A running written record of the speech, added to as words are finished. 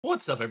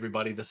What's up,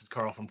 everybody? This is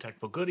Carl from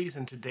Technical Goodies,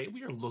 and today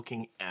we are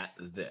looking at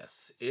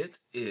this.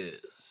 It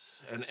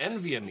is an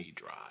NVMe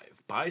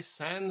drive by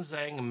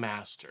SANZANG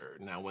Master.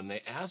 Now, when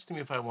they asked me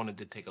if I wanted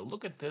to take a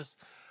look at this,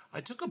 I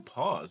took a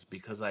pause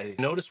because I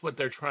noticed what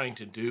they're trying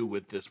to do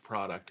with this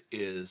product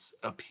is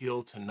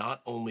appeal to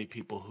not only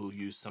people who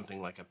use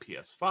something like a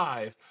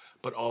PS5,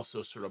 but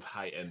also sort of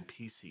high-end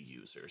PC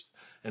users.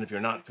 And if you're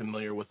not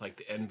familiar with like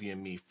the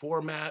NVMe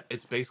format,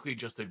 it's basically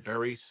just a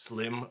very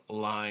slim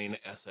line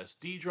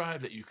SSD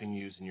drive that you can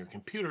use in your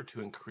computer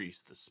to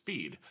increase the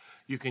speed.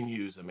 You can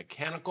use a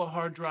mechanical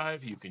hard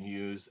drive, you can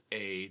use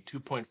a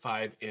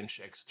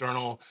 2.5-inch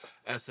external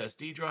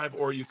SSD drive,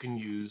 or you can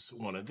use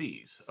one of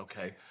these,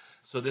 okay?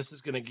 So this is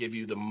going to give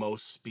you the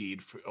most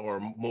speed or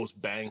most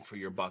bang for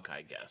your buck,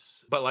 I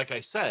guess. But like I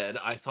said,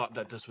 I thought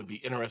that this would be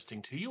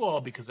interesting to you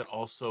all because it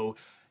also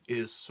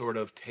is sort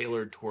of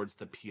tailored towards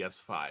the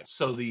PS5.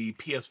 So the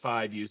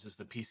PS5 uses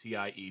the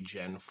PCIe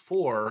Gen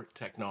 4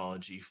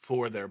 technology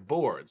for their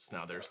boards.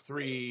 Now there's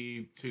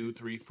 3, 2,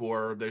 3,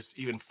 4, there's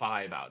even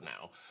 5 out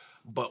now.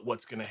 But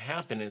what's going to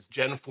happen is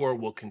Gen 4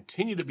 will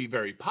continue to be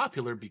very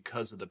popular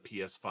because of the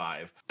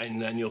PS5.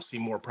 And then you'll see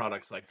more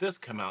products like this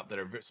come out that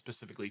are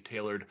specifically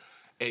tailored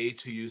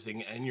to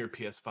using in your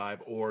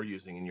PS5 or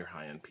using in your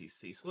high-end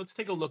PC. So let's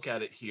take a look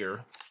at it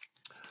here.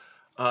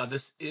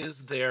 This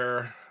is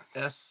their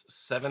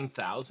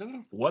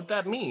S7000. What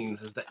that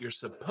means is that you're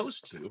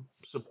supposed to,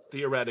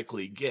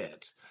 theoretically,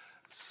 get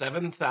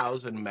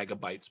 7,000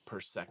 megabytes per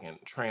second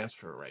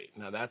transfer rate.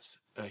 Now that's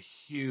a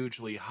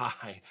hugely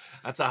high,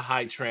 that's a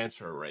high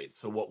transfer rate.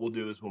 So what we'll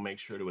do is we'll make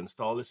sure to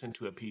install this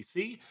into a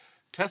PC,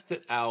 test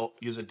it out,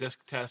 use a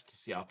disk test to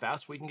see how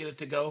fast we can get it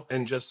to go,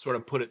 and just sort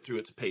of put it through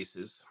its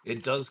paces.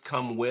 It does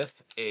come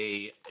with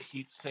a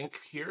heat sink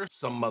here.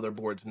 Some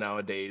motherboards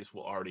nowadays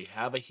will already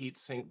have a heat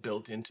sink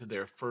built into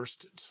their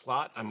first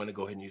slot. I'm going to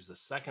go ahead and use the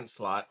second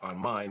slot on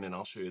mine, and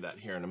I'll show you that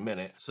here in a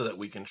minute so that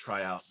we can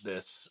try out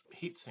this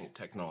heat sink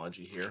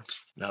technology here.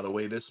 Now, the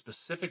way this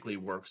specifically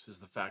works is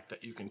the fact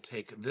that you can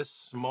take this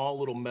small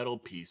little metal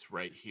piece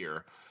right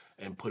here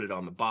and put it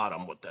on the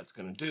bottom. What that's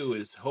going to do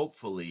is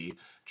hopefully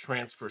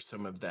transfer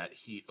some of that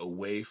heat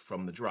away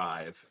from the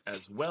drive,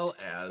 as well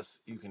as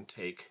you can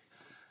take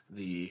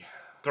the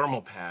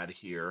thermal pad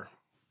here,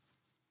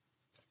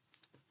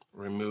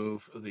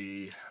 remove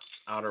the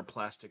outer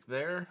plastic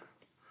there.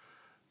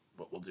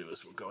 What we'll do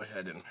is we'll go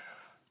ahead and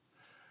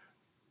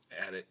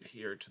add it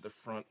here to the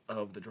front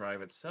of the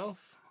drive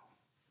itself.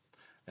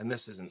 And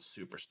this isn't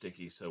super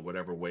sticky, so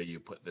whatever way you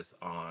put this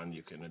on,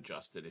 you can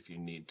adjust it if you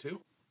need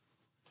to.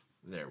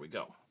 There we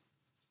go.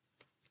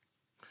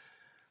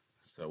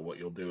 So what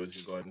you'll do is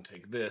you go ahead and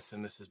take this,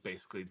 and this is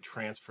basically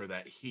transfer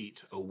that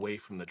heat away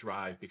from the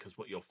drive, because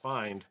what you'll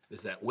find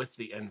is that with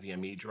the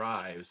NVMe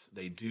drives,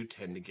 they do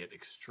tend to get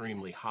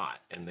extremely hot,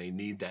 and they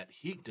need that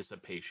heat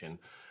dissipation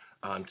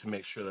to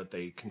make sure that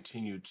they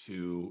continue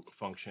to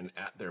function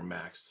at their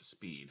max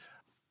speed.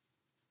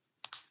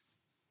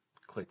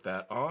 Click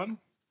that on.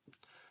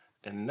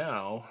 And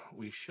now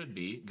we should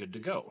be good to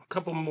go. A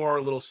couple more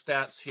little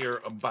stats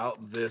here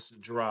about this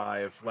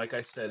drive. Like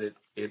I said,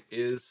 it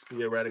is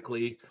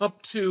theoretically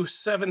up to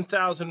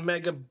 7,000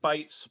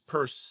 megabytes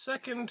per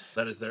second.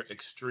 That is their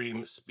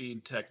extreme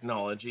speed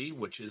technology,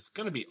 which is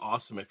going to be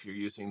awesome if you're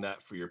using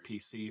that for your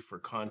PC, for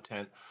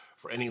content,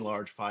 for any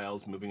large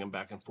files, moving them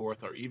back and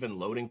forth, or even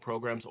loading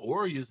programs,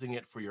 or using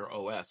it for your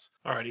OS.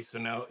 Alrighty, so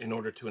now in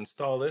order to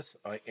install this,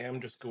 I am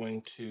just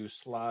going to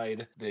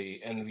slide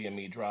the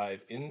NVMe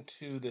drive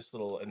into this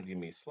little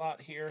NVMe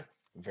slot here.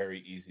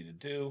 Very easy to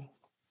do.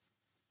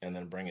 And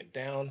then bring it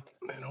down.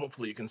 And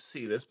hopefully you can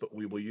see this, but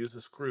we will use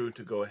a screw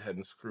to go ahead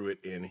and screw it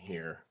in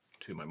here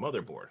to my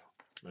motherboard.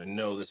 I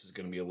know this is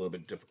going to be a little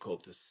bit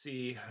difficult to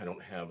see. I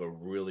don't have a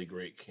really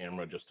great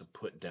camera just to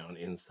put down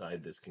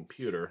inside this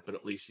computer, but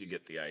at least you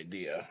get the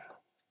idea.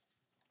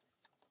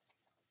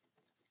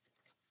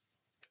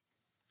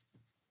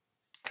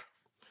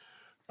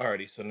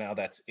 Alrighty, so now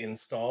that's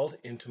installed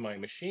into my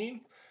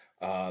machine.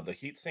 The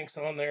heat sink's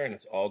on there and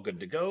it's all good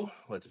to go.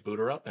 Let's boot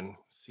her up and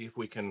see if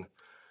we can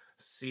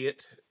see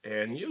it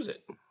and use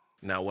it.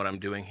 Now what I'm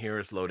doing here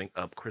is loading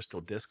up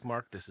Crystal Disk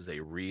Mark. This is a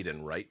read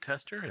and write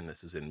tester, and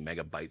this is in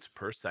megabytes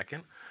per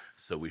second.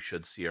 So we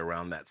should see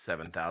around that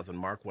 7,000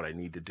 mark. What I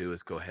need to do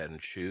is go ahead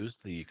and choose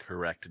the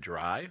correct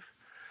drive.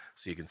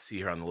 So you can see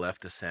here on the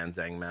left, the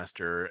SANZANG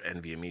Master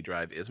NVMe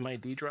drive is my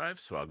D drive.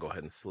 So I'll go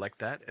ahead and select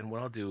that. And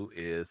what I'll do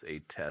is a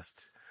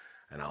test,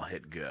 and I'll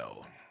hit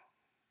go.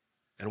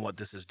 And what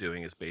this is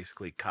doing is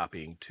basically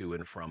copying to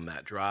and from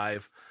that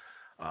drive,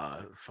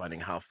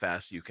 finding how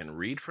fast you can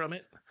read from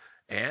it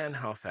and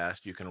how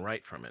fast you can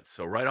write from it.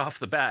 So right off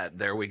the bat,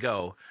 there we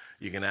go.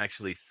 You can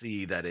actually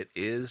see that it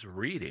is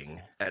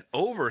reading at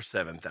over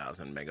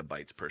 7,000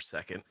 megabytes per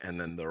second. And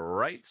then the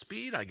write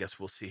speed, I guess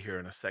we'll see here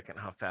in a second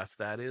how fast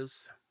that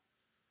is.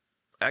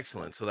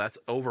 Excellent. So that's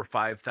over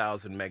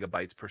 5,000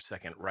 megabytes per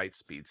second write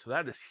speed. So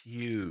that is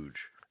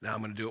huge. Now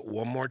I'm going to do it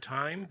one more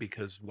time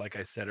because, like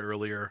I said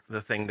earlier,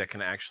 the thing that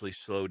can actually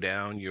slow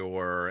down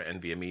your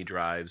NVMe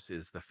drives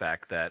is the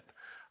fact that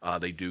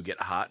They do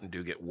get hot and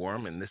do get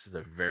warm, and this is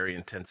a very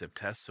intensive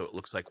test, so it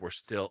looks like we're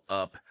still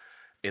up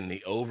in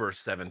the over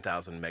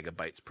 7,000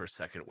 megabytes per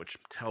second, which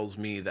tells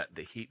me that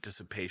the heat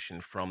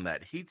dissipation from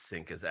that heat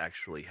sink is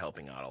actually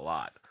helping out a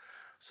lot.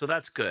 So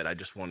that's good. I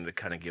just wanted to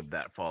kind of give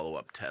that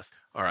follow-up test.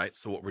 All right,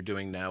 so what we're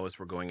doing now is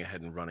we're going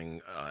ahead and running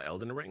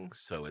Elden Ring.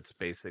 So it's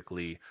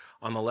basically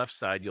on the left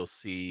side, you'll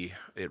see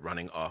it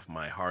running off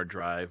my hard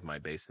drive, my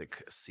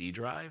basic C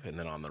drive. And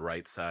then on the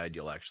right side,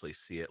 you'll actually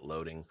see it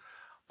loading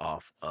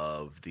off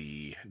of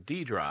the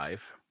D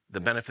drive.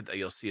 The benefit that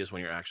you'll see is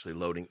when you're actually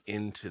loading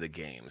into the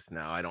games.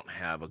 Now, I don't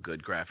have a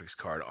good graphics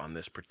card on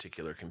this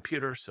particular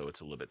computer, so it's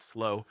a little bit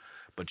slow,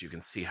 but you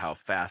can see how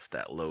fast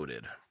that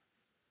loaded.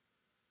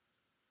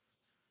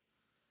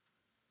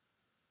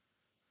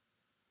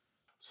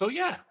 So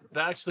yeah,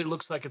 that actually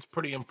looks like it's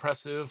pretty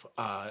impressive.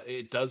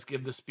 It does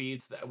give the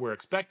speeds that we're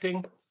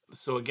expecting.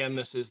 So again,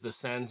 this is the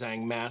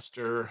SANZANG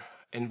Master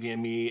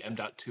NVMe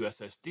M.2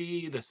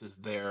 SSD. This is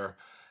their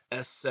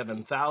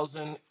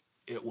S7000.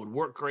 It would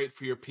work great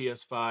for your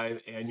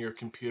PS5 and your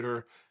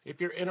computer.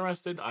 If you're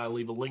interested, I'll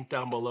leave a link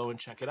down below and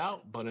check it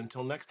out. But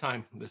until next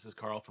time, this is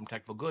Carl from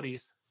Technical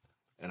Goodies,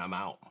 and I'm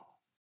out.